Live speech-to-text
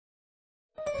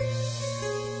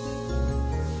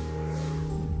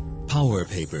Power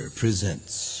Paper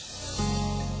presents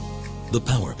the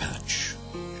Power Patch,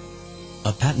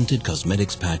 a patented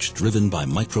cosmetics patch driven by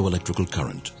microelectrical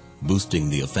current, boosting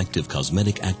the effective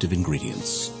cosmetic active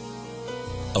ingredients.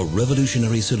 A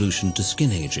revolutionary solution to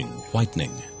skin aging,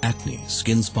 whitening, acne,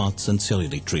 skin spots, and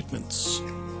cellulite treatments.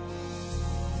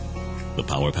 The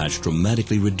Power Patch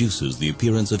dramatically reduces the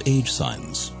appearance of age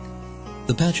signs.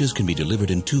 The patches can be delivered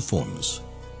in two forms.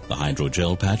 The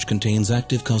hydrogel patch contains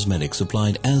active cosmetics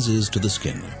applied as is to the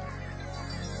skin.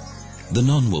 The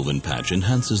non-woven patch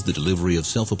enhances the delivery of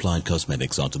self-applied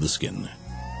cosmetics onto the skin.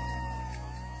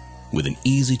 With an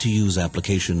easy-to-use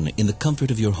application in the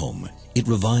comfort of your home, it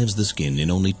revives the skin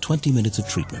in only 20 minutes of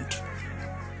treatment.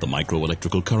 The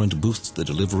microelectrical current boosts the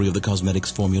delivery of the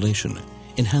cosmetics formulation,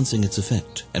 enhancing its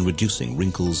effect and reducing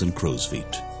wrinkles and crow's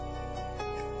feet.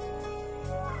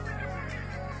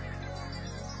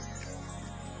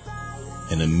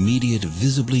 An immediate,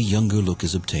 visibly younger look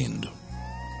is obtained,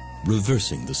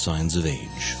 reversing the signs of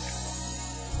age.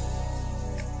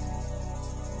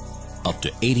 Up to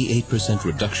 88%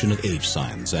 reduction of age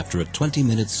signs after a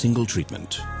 20-minute single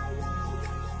treatment.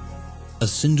 A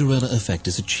Cinderella effect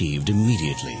is achieved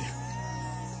immediately,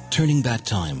 turning back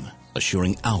time,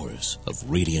 assuring hours of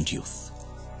radiant youth.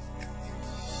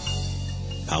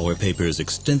 Power Paper's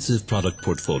extensive product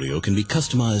portfolio can be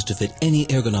customized to fit any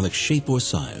ergonomic shape or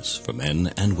size for men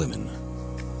and women.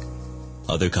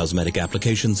 Other cosmetic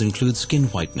applications include skin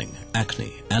whitening,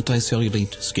 acne,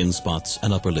 anti-cellulite, skin spots,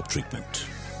 and upper lip treatment.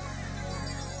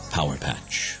 Power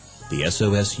Patch, the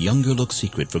SOS younger look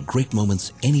secret for great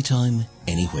moments anytime,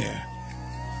 anywhere.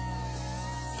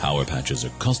 Power Patches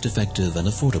are cost-effective and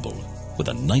affordable with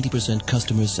a 90%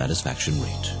 customer satisfaction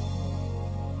rate.